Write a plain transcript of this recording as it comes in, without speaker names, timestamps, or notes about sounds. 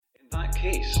that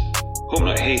case, Hope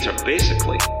Not Hate are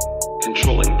basically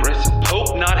controlling Britain.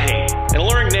 Hope Not Hate, an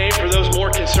alluring name for those more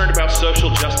concerned about social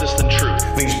justice than truth.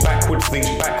 These backward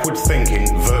thinking,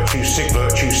 virtue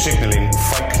signalling,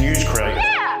 fake news creators.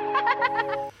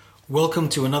 Welcome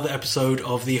to another episode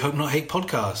of the Hope Not Hate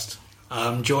podcast.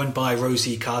 I'm joined by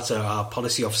Rosie Carter, our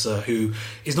policy officer, who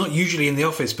is not usually in the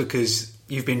office because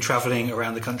you've been travelling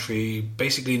around the country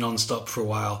basically non-stop for a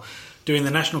while, doing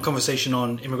the national conversation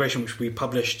on immigration, which we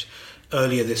published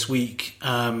earlier this week.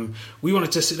 We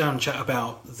wanted to sit down and chat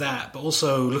about that, but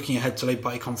also looking ahead to Labour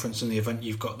Party conference and the event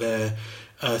you've got there,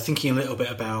 thinking a little bit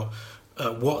about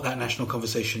what that national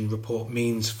conversation report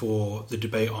means for the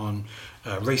debate on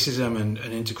racism and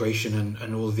integration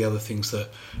and all of the other things that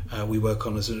we work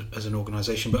on as an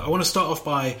organisation. But I want to start off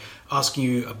by asking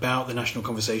you about the national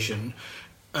conversation.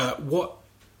 What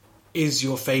is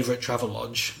your favourite travel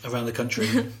lodge around the country?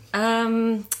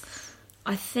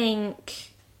 I think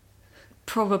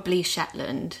probably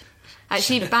Shetland.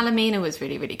 Actually, Ballymena was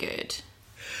really, really good.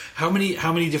 How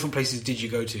many different places did you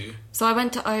go to? So I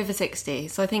went to over 60.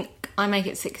 So I think I make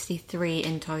it 63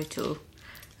 in total.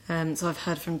 So I've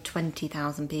heard from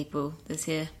 20,000 people this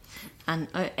year, and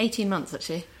 18 months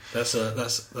actually. That's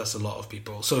a lot of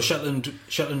people. So Shetland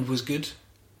was good.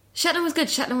 Shetland was good.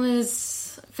 Shetland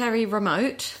was very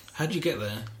remote. How did you get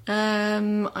there?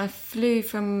 I flew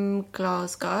from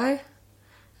Glasgow.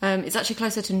 It's actually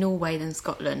closer to Norway than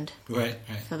Scotland. Right.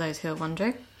 For those who are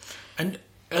wondering. And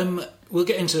we'll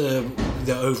get into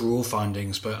the overall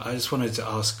findings, but I just wanted to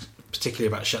ask particularly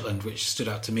about Shetland, which stood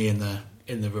out to me in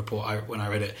the report when I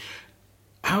read it.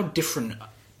 How different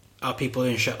are people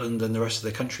in Shetland than the rest of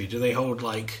the country? Do they hold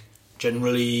like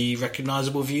generally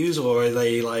recognisable views, or are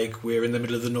they like we're in the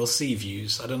middle of the North Sea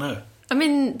views? I don't know. I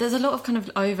mean, there's a lot of kind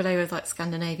of overlay with like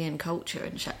Scandinavian culture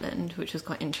in Shetland, which was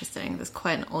quite interesting. There's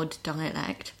quite an odd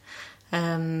dialect,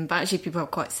 but actually people have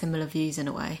quite similar views in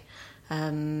a way.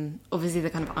 Obviously the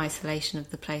kind of isolation of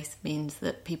the place means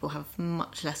that people have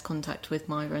much less contact with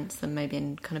migrants than maybe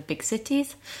in kind of big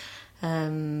cities.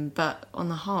 But on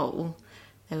the whole,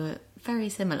 they were very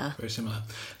similar. Very similar.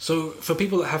 So for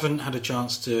people that haven't had a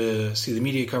chance to see the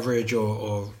media coverage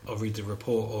or read the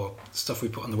report or stuff we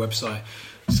put on the website,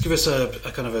 just give us a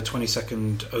kind of a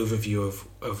 20-second overview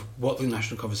of what the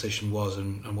national conversation was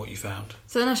and what you found.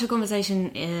 So the national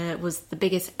conversation was the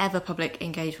biggest ever public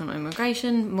engagement on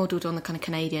immigration, modelled on the kind of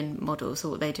Canadian model. So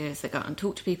what they do is they go out and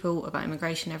talk to people about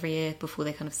immigration every year before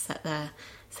they kind of set their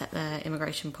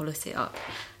immigration policy up.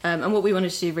 And what we wanted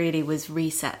to do really was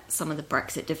reset some of the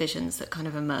Brexit divisions that kind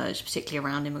of emerged, particularly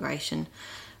around immigration.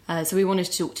 So we wanted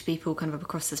to talk to people kind of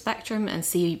across the spectrum and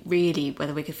see really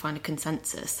whether we could find a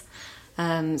consensus.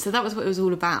 So that was what it was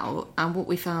all about, and what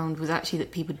we found was actually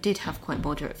that people did have quite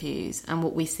moderate views, and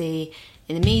what we see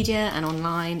in the media and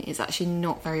online is actually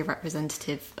not very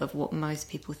representative of what most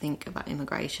people think about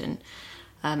immigration.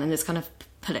 And this kind of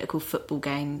political football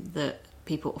game that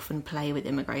people often play with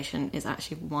immigration is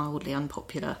actually wildly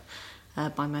unpopular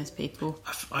by most people.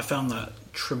 I found that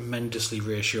tremendously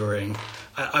reassuring.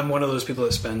 I'm one of those people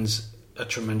that spends a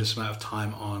tremendous amount of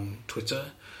time on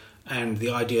Twitter, and the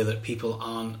idea that people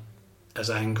aren't as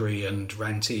angry and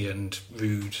ranty and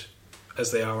rude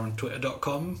as they are on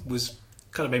twitter.com was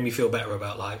kind of made me feel better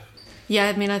about life. Yeah,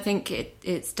 I mean, I think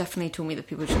it's definitely taught me that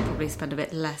people should probably spend a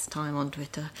bit less time on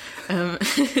Twitter. I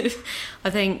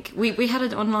think we had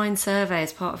an online survey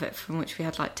as part of it, from which we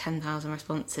had like 10,000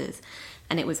 responses,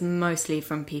 and it was mostly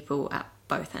from people at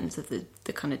both ends of the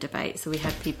kind of debate. So we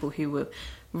had people who were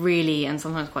really, and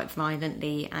sometimes quite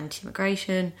violently,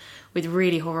 anti-immigration, with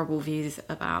really horrible views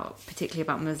particularly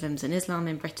about Muslims and Islam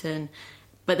in Britain.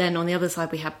 But then on the other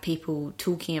side, we had people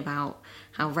talking about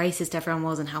how racist everyone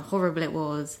was and how horrible it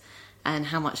was, and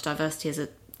how much diversity is a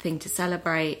thing to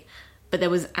celebrate. But there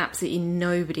was absolutely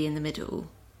nobody in the middle.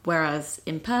 Whereas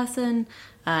in person,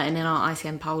 and in our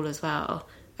ICN poll as well,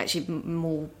 actually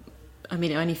more, I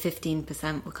mean, only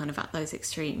 15% were kind of at those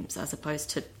extremes, as opposed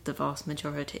to the vast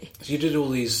majority. So you did all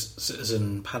these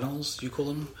citizen panels, you call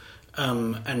them,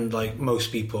 and like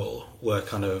most people were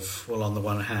kind of, well, on the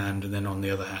one hand and then on the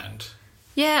other hand.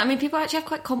 Yeah, I mean, people actually have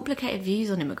quite complicated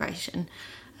views on immigration.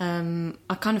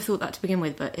 I kind of thought that to begin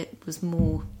with, but it was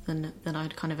more than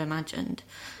I'd kind of imagined.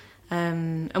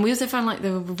 And we also found like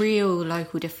there were real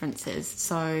local differences.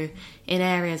 So in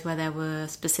areas where there were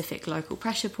specific local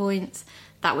pressure points,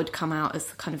 that would come out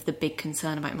as kind of the big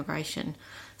concern about immigration.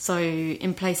 So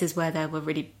in places where there were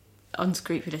really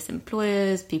unscrupulous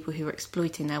employers, people who were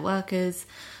exploiting their workers,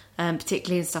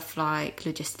 particularly in stuff like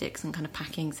logistics and kind of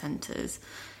packing centres,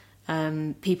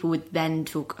 people would then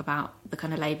talk about the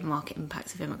kind of labour market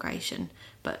impacts of immigration.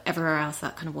 But everywhere else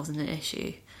that kind of wasn't an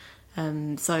issue.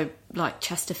 So like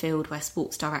Chesterfield, where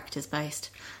Sports Direct is based,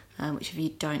 which if you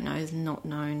don't know is not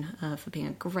known for being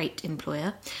a great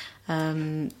employer.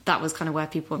 That was kind of where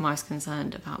people were most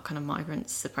concerned about kind of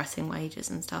migrants suppressing wages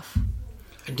and stuff.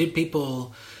 And did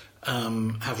people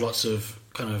have lots of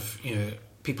kind of,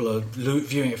 people are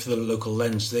viewing it through the local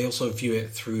lens? They also view it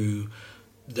through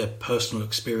their personal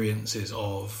experiences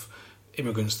of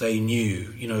immigrants they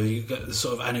knew. You get the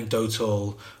sort of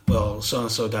anecdotal, well,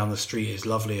 so-and-so down the street is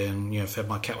lovely and, fed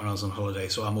my cat when I was on holiday,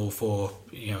 so I'm all for,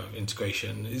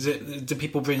 integration. Do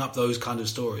people bring up those kind of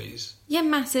stories? Yeah,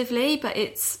 massively, but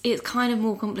it's kind of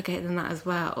more complicated than that as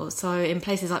well. So in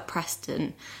places like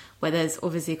Preston, where there's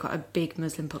obviously quite a big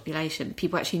Muslim population,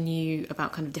 people actually knew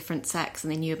about kind of different sects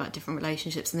and they knew about different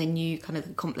relationships and they knew kind of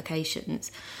the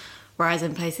complications. Whereas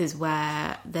in places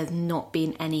where there's not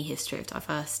been any history of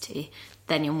diversity,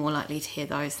 then you're more likely to hear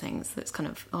those things. That's kind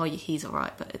of, oh, he's all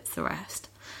right, but it's the rest.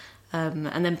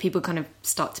 And then people kind of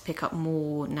start to pick up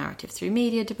more narrative through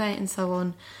media debate and so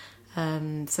on.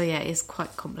 So yeah, it's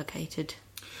quite complicated.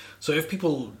 So if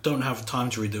people don't have time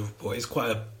to read the report, it's quite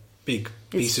a big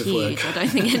piece of work. I don't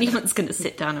think anyone's going to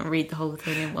sit down and read the whole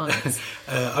thing at once.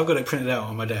 I've got it printed out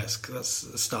on my desk. That's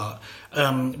a start.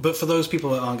 But for those people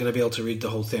that aren't going to be able to read the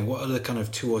whole thing, what are the kind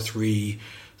of 2 or 3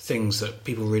 things that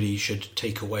people really should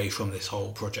take away from this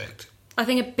whole project? I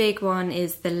think a big one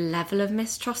is the level of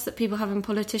mistrust that people have in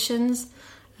politicians.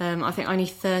 I think only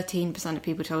 13% of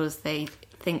people told us they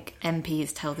think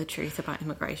MPs tell the truth about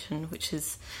immigration, which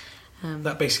is...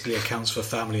 that basically accounts for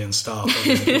family and staff.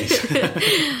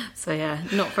 So yeah,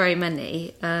 not very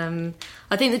many.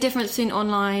 I think the difference between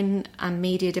online and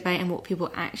media debate and what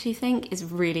people actually think is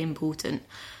really important.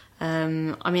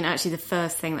 Actually the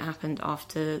first thing that happened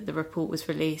after the report was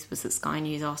released was that Sky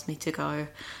News asked me to go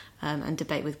and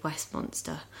debate with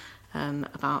Westminster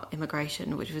about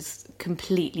immigration, which was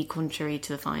completely contrary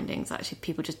to the findings. Actually,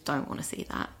 people just don't want to see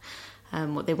that.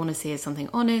 What they want to see is something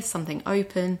honest, something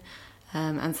open,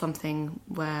 and something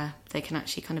where they can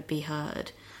actually kind of be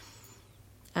heard.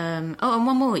 And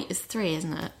one more. It's 3,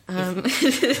 isn't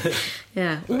it?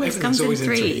 Yeah, always comes in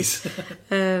threes.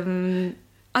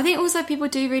 I think also people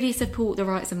do really support the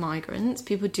rights of migrants.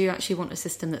 People do actually want a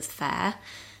system that's fair.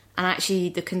 And actually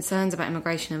the concerns about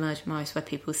immigration emerge most where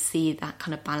people see that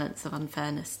kind of balance of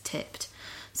unfairness tipped.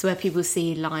 So where people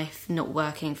see life not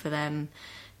working for them,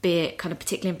 be it kind of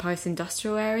particularly in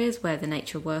post-industrial areas where the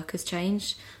nature of work has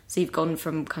changed. So you've gone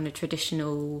from kind of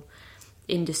traditional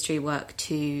industry work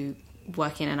to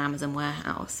working in an Amazon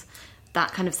warehouse.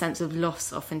 That kind of sense of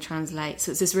loss often translates.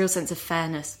 So it's this real sense of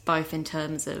fairness, both in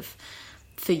terms of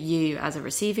for you as a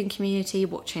receiving community,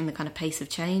 watching the kind of pace of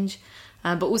change,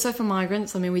 but also for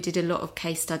migrants. I mean, we did a lot of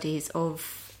case studies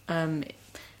of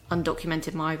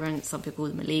undocumented migrants, some people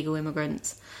call them illegal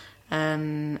immigrants,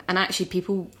 and actually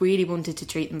people really wanted to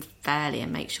treat them fairly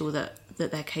and make sure that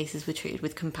their cases were treated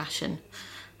with compassion.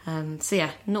 So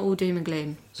yeah, not all doom and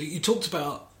gloom. So you talked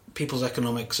about people's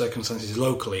economic circumstances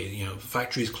locally,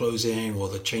 factories closing or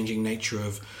the changing nature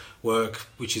of work,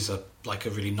 which is a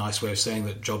really nice way of saying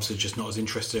that jobs are just not as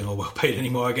interesting or well paid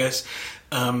anymore, I guess,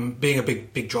 being a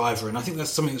big driver. And I think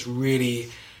that's something that's really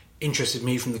interested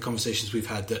me from the conversations we've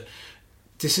had, that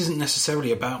this isn't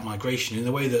necessarily about migration in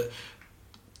the way that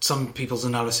some people's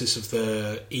analysis of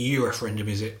the EU referendum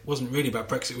is. It wasn't really about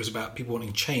Brexit, it was about people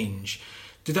wanting change.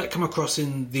 Did that come across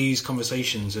in these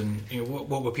conversations, and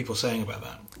what were people saying about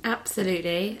that?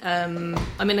 Absolutely.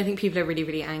 I think people are really,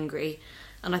 really angry.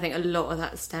 And I think a lot of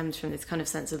that stems from this kind of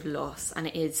sense of loss, and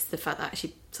it is the fact that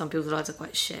actually some people's lives are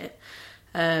quite shit.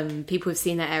 People have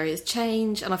seen their areas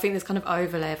change, and I think this kind of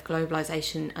overlay of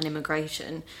globalisation and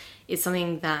immigration is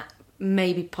something that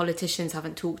maybe politicians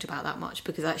haven't talked about that much,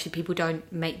 because actually people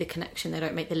don't make the connection, they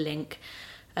don't make the link.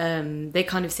 They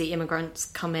kind of see immigrants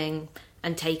coming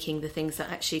and taking the things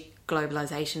that actually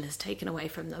globalisation has taken away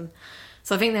from them.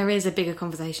 So I think there is a bigger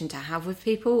conversation to have with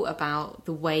people about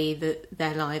the way that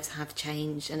their lives have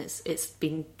changed, and it's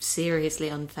been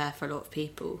seriously unfair for a lot of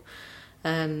people.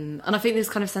 And I think this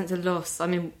kind of sense of loss, I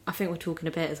think we're talking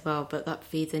a bit as well, but that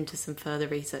feeds into some further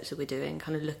research that we're doing,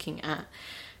 kind of looking at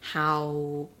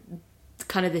how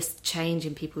kind of this change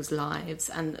in people's lives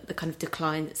and the kind of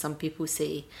decline that some people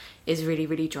see is really,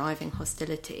 really driving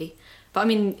hostility. But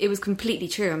it was completely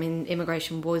true.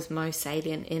 Immigration was most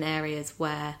salient in areas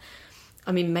where,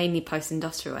 mainly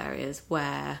post-industrial areas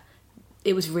where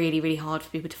it was really, really hard for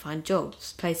people to find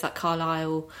jobs. Places like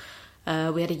Carlisle,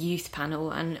 we had a youth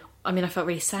panel, and I felt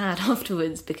really sad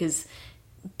afterwards because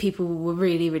people were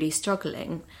really, really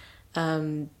struggling.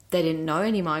 They didn't know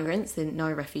any migrants, they didn't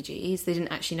know refugees, they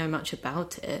didn't actually know much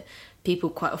about it. People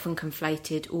quite often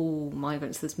conflated all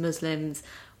migrants as Muslims,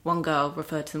 one girl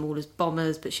referred to them all as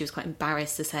bombers, but she was quite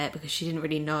embarrassed to say it because she didn't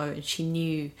really know, and she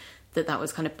knew that that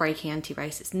was kind of breaking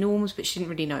anti-racist norms, but she didn't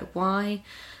really know why.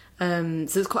 So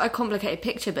it's quite a complicated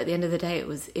picture, but at the end of the day, it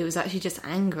was actually just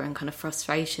anger and kind of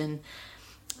frustration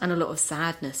and a lot of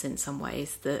sadness in some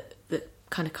ways that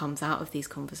kind of comes out of these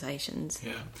conversations.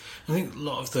 Yeah, I think a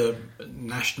lot of the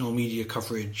national media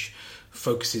coverage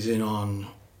focuses in on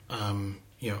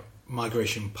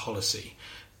migration policy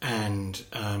and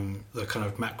the kind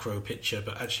of macro picture,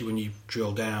 but actually when you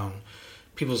drill down,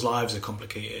 people's lives are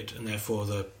complicated, and therefore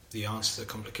the answers are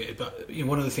complicated. But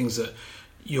one of the things that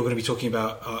you're going to be talking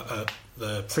about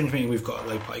the Fringe meeting we've got at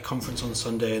the Labour Party conference on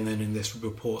Sunday, and then in this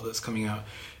report that's coming out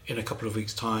in a couple of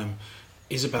weeks' time,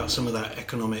 is about some of that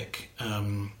economic,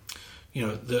 the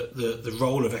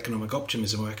role of economic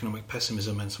optimism or economic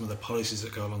pessimism, and some of the policies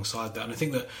that go alongside that. And I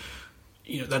think that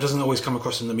that doesn't always come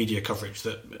across in the media coverage,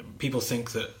 that people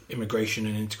think that immigration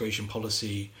and integration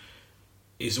policy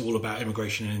is all about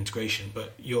immigration and integration,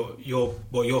 but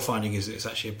what you're finding is it's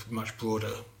actually much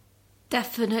broader.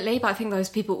 Definitely, but I think those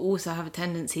people also have a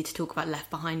tendency to talk about left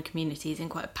behind communities in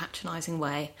quite a patronising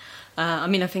way.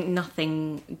 I think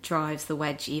nothing drives the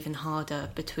wedge even harder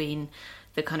between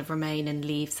the kind of Remain and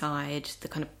Leave side, the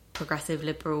kind of progressive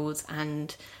liberals,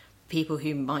 and people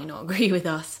who might not agree with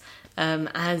us,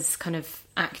 as kind of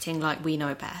acting like we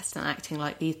know best and acting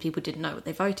like these people didn't know what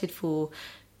they voted for.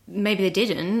 Maybe they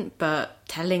didn't, but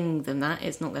telling them that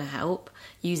is not going to help.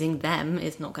 Using them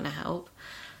is not going to help.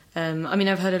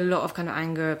 I've heard a lot of kind of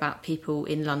anger about people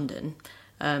in London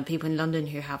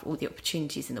who have all the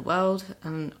opportunities in the world,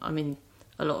 and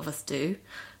a lot of us do.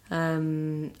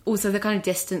 Also, the kind of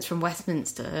distance from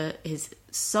Westminster is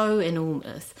so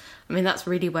enormous. That's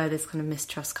really where this kind of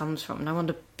mistrust comes from, and I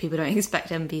wonder people don't expect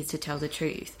MPs to tell the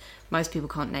truth. Most people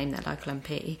can't name their local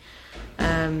MP,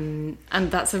 and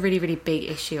that's a really, really big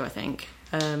issue, I think.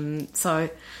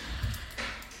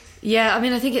 Yeah,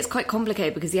 I think it's quite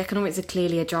complicated because the economics are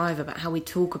clearly a driver, but how we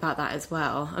talk about that as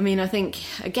well. I think,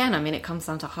 again, it comes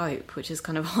down to hope, which is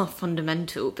kind of our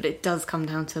fundamental, but it does come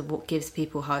down to what gives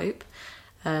people hope.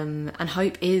 And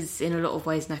hope is, in a lot of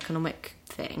ways, an economic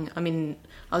thing. I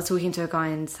was talking to a guy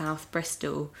in South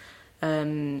Bristol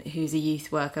who's a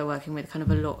youth worker working with kind of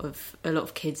a lot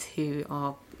of kids who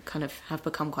are kind of have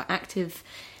become quite active,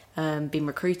 been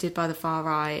recruited by the far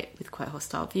right with quite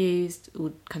hostile views,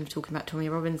 all kind of talking about Tommy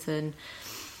Robinson.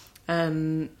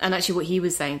 And actually what he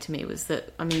was saying to me was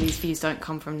that, these views don't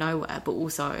come from nowhere, but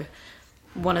also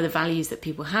one of the values that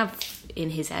people have in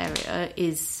his area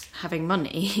is having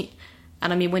money.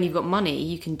 And when you've got money,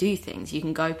 you can do things, you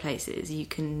can go places, you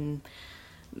can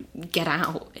get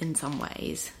out in some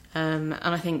ways. And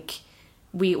I think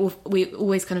we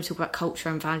always kind of talk about culture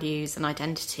and values and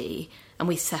identity, and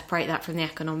we separate that from the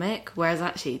economic, whereas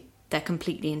actually they're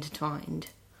completely intertwined.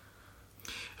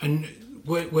 And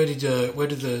where does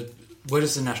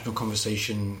the national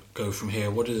conversation go from here?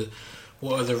 What are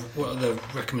the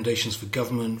recommendations for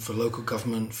government, for local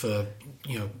government, for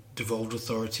devolved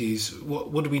authorities?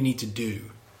 What do we need to do?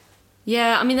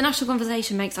 Yeah, the national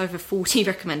conversation makes over 40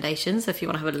 recommendations, so if you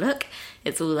want to have a look,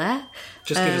 it's all there.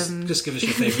 Just give us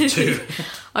your favourite two.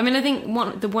 I think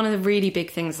one of the really big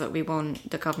things that we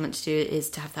want the government to do is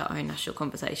to have their own national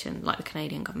conversation, like the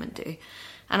Canadian government do,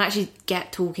 and actually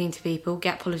get talking to people,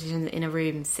 get politicians in a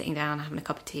room, sitting down, having a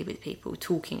cup of tea with people,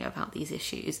 talking about these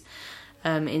issues,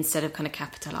 instead of kind of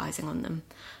capitalising on them.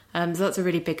 So that's a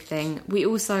really big thing. We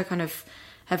also kind of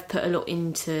have put a lot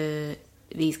into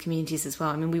these communities as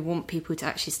well. We want people to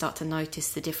actually start to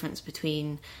notice the difference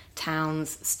between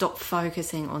towns, stop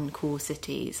focusing on core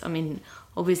cities.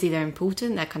 Obviously they're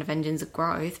important, they're kind of engines of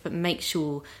growth, but make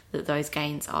sure that those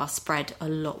gains are spread a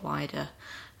lot wider.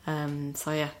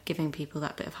 Giving people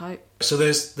that bit of hope. So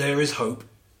there is hope.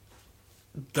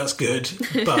 That's good,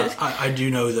 but I do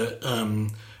know that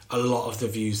a lot of the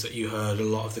views that you heard, a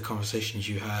lot of the conversations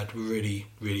you had were really,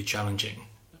 really challenging.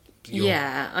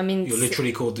 You're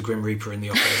literally called the Grim Reaper in the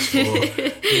office for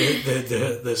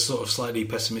the sort of slightly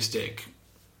pessimistic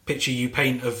picture you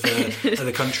paint of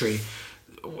the country.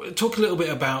 Talk a little bit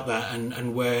about that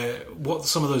and what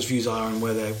some of those views are and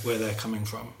where they're coming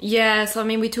from. Yeah, so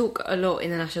we talk a lot in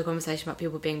the national conversation about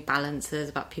people being balancers,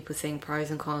 about people seeing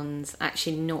pros and cons,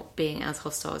 actually not being as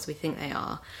hostile as we think they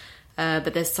are.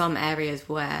 But there's some areas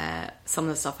where some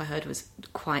of the stuff I heard was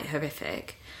quite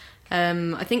horrific.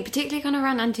 I think particularly kind of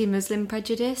around anti-Muslim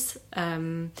prejudice.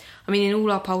 In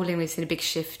all our polling, we've seen a big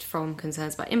shift from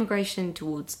concerns about immigration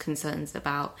towards concerns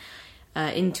about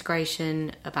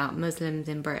integration, about Muslims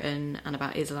in Britain, and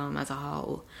about Islam as a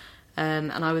whole.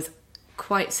 And I was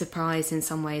quite surprised in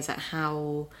some ways at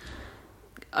how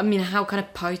I mean, how kind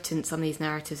of potent some of these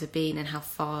narratives have been and how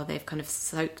far they've kind of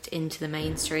soaked into the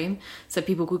mainstream. So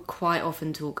people would quite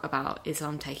often talk about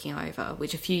Islam taking over,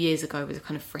 which a few years ago was a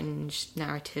kind of fringe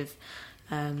narrative.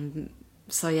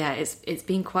 So yeah, it's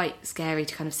been quite scary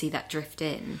to kind of see that drift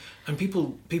in. And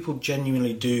people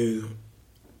genuinely do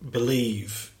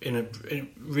believe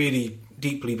really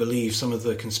deeply believe some of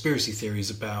the conspiracy theories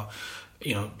about,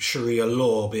 you know, Sharia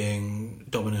law being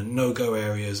dominant, no-go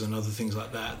areas and other things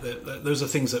like that. Those are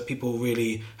things that people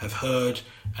really have heard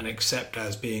and accept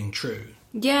as being true.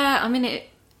 Yeah, I mean,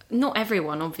 not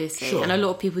everyone, obviously. Sure. And a lot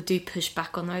of people do push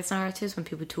back on those narratives when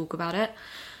people talk about it.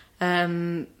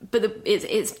 But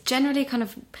it's generally kind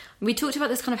of... We talked about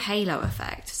this kind of halo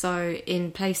effect. So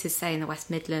in places, say, in the West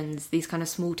Midlands, these kind of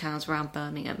small towns around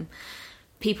Birmingham,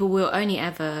 people will only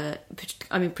ever...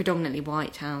 I mean, predominantly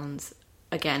white towns...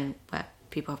 Again, where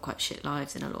people have quite shit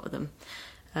lives in a lot of them.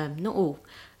 Not all.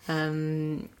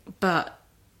 But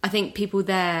I think people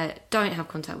there don't have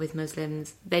contact with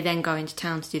Muslims. They then go into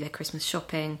town to do their Christmas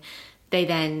shopping. They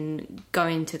then go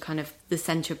into kind of the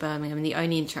centre of Birmingham, and the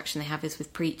only interaction they have is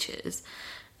with preachers.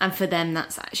 And for them,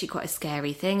 that's actually quite a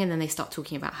scary thing. And then they start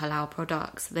talking about halal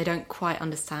products. They don't quite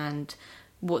understand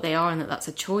what they are and that that's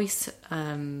a choice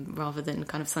rather than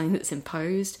kind of something that's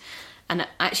imposed. And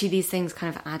actually these things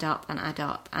kind of add up.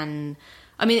 And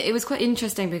I mean, it was quite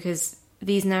interesting because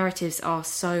these narratives are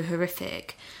so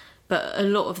horrific, but a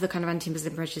lot of the kind of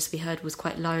anti-Muslim prejudice we heard was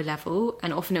quite low level,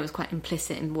 and often it was quite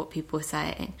implicit in what people were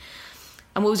saying.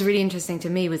 And what was really interesting to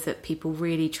me was that people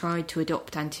really tried to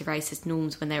adopt anti-racist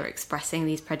norms when they were expressing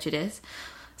these prejudice.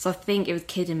 So I think it was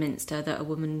Kidderminster that a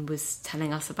woman was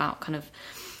telling us about kind of,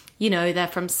 you know, they're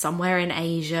from somewhere in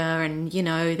Asia and, you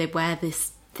know, they wear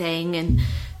this thing, and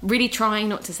really trying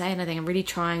not to say anything and really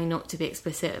trying not to be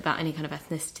explicit about any kind of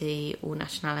ethnicity or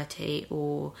nationality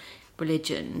or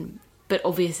religion, but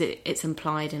obviously it's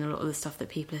implied in a lot of the stuff that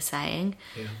people are saying.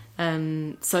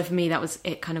 So for me that was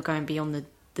it, kind of going beyond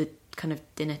the kind of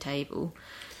dinner table.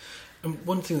 And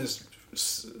one thing that's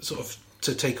sort of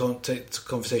to take the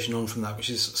conversation on from that, which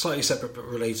is slightly separate but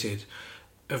related,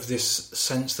 of this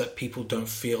sense that people don't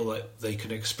feel that they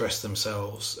can express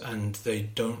themselves and they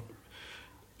don't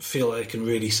feel like they can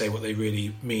really say what they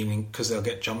really mean because they'll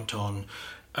get jumped on,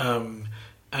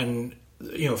 and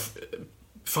you know,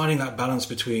 finding that balance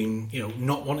between, you know,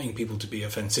 not wanting people to be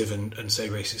offensive and say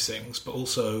racist things, but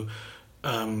also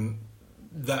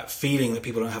that feeling that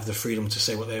people don't have the freedom to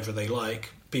say whatever they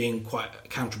like being quite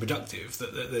counterproductive,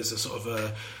 that there's a sort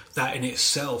of that in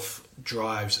itself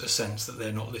drives a sense that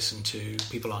they're not listened to,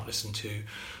 people aren't listened to.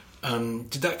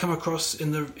 Did that come across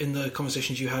in the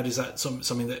conversations you had? Is that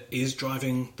something that is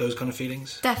driving those kind of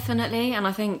feelings? Definitely, and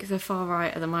I think the far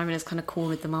right at the moment has kind of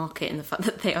cornered the market in the fact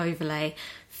that they overlay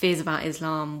fears about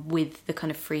Islam with the kind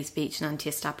of free speech and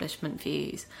anti-establishment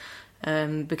views,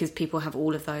 because people have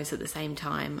all of those at the same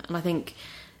time. And I think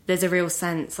there's a real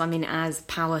sense, I mean, as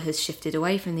power has shifted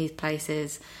away from these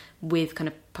places with kind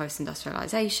of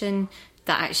post-industrialisation,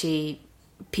 that actually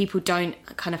people don't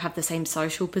kind of have the same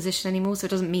social position anymore, so it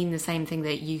doesn't mean the same thing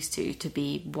that it used to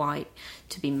be white,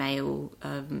 to be male,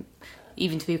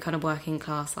 even to be kind of working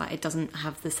class. Like, it doesn't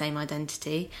have the same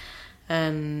identity.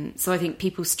 So I think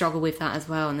people struggle with that as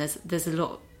well, and there's a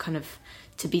lot kind of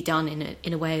to be done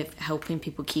in a way of helping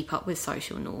people keep up with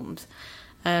social norms.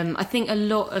 I think a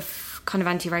lot of kind of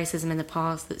anti-racism in the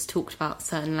past that's talked about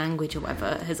certain language or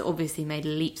whatever has obviously made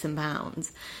leaps and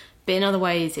bounds, but in other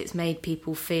ways it's made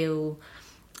people feel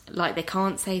like they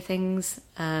can't say things,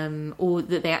 or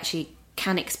that they actually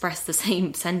can express the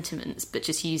same sentiments but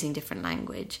just using different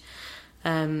language.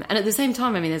 And at the same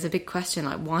time, I mean, there's a big question,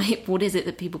 like, why? What is it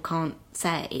that people can't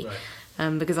say?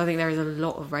 Right. Because I think there is a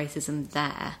lot of racism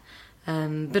there.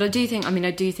 But I do think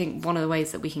one of the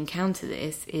ways that we can counter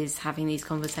this is having these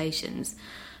conversations.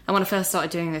 And when I first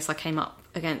started doing this, I came up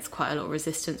against quite a lot of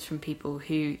resistance from people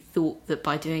who thought that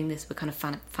by doing this we're kind of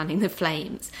fanning the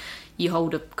flames. You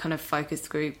hold a kind of focus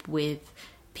group with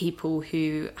people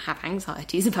who have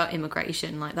anxieties about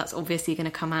immigration, like that's obviously going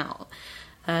to come out.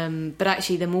 But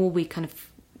actually, the more we kind of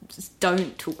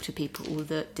don't talk to people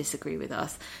that disagree with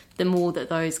us, the more that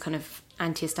those kind of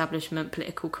anti-establishment,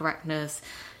 political correctness,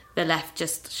 the left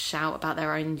just shout about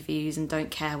their own views and don't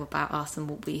care about us and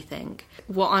what we think.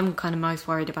 What I'm kind of most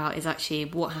worried about is actually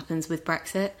what happens with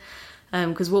Brexit.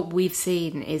 Because what we've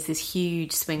seen is this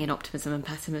huge swing in optimism and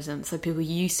pessimism. So people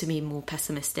used to be more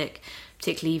pessimistic,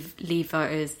 particularly Leave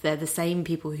voters. They're the same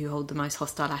people who hold the most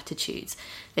hostile attitudes.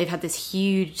 They've had this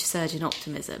huge surge in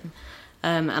optimism.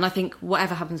 And I think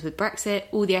whatever happens with Brexit,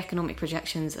 all the economic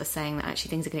projections are saying that actually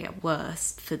things are going to get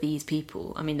worse for these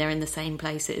people. I mean, they're in the same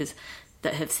places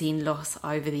that have seen loss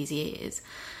over these years.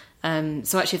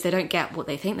 So actually, if they don't get what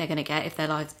they think they're going to get, if their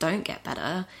lives don't get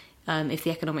better, if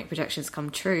the economic projections come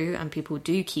true and people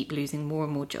do keep losing more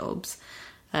and more jobs,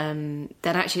 then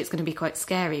actually it's going to be quite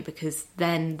scary, because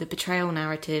then the betrayal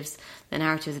narratives, the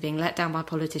narratives of being let down by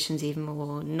politicians even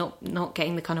more, not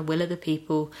getting the kind of will of the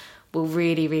people, will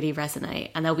really, really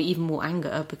resonate. And there'll be even more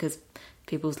anger because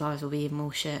people's lives will be even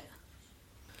more shit.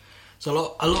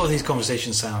 So a lot of these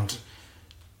conversations sound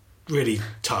really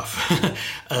tough.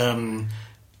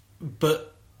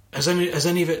 But has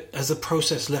the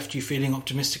process left you feeling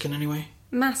optimistic in any way?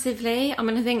 Massively. I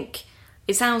mean, I think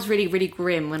it sounds really, really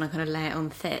grim when I kind of lay it on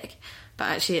thick, but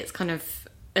actually it's kind of,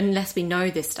 unless we know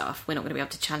this stuff, we're not going to be able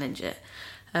to challenge it.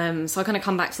 So I kind of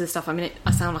come back to the stuff. I mean,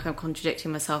 I sound like I'm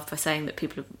contradicting myself by saying that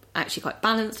people are actually quite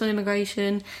balanced on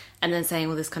immigration and then saying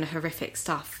all this kind of horrific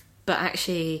stuff. But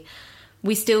actually,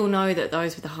 we still know that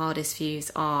those with the hardest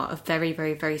views are a very,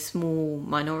 very, very small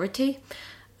minority.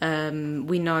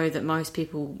 We know that most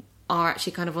people are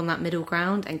actually kind of on that middle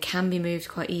ground and can be moved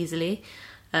quite easily.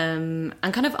 And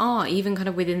kind of are, even kind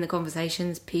of within the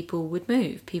conversations, people would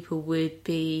move. People would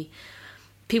say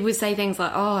things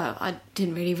like, oh, I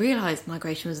didn't really realise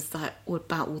migration was like all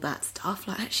about all that stuff.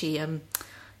 Like, actually,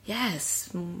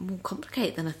 yes, more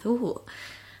complicated than I thought.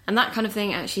 And that kind of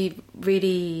thing actually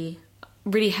really,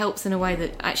 really helps in a way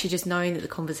that actually just knowing that the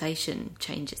conversation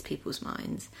changes people's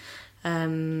minds.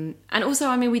 And also,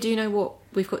 I mean, we do know what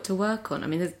we've got to work on. I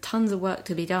mean, there's tons of work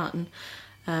to be done.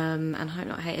 And Hope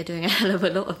Not Hate are doing a hell of a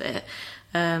lot of it.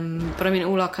 But I mean,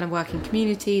 all our kind of work in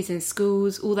communities, in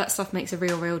schools, all that stuff makes a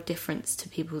real, real difference to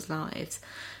people's lives,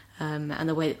 and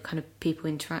the way that kind of people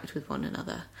interact with one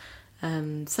another.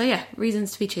 So yeah,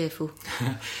 reasons to be cheerful.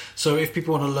 So if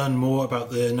people want to learn more about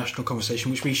the national conversation,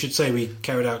 which we should say we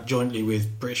carried out jointly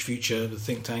with British Future, the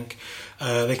think tank,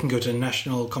 they can go to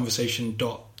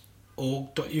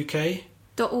nationalconversation.org.uk.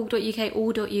 .org.uk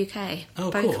or .uk.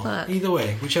 Oh, both cool. work. Either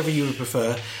way, whichever you would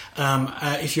prefer.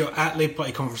 If you're at Labour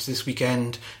Party Conference this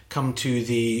weekend, come to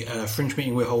the Fringe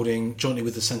meeting we're holding jointly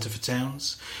with the Centre for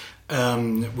Towns.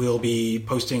 We'll be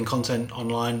posting content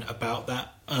online about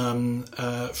that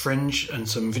Fringe and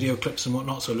some video clips and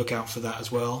whatnot, so look out for that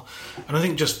as well. And I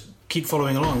think just keep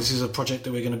following along. This is a project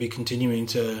that we're going to be continuing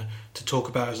to talk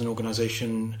about as an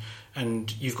organisation,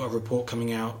 and you've got a report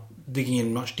coming out digging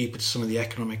in much deeper to some of the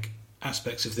economic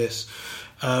aspects of this.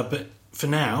 But for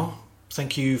now,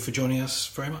 thank you for joining us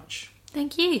very much.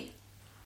 Thank you.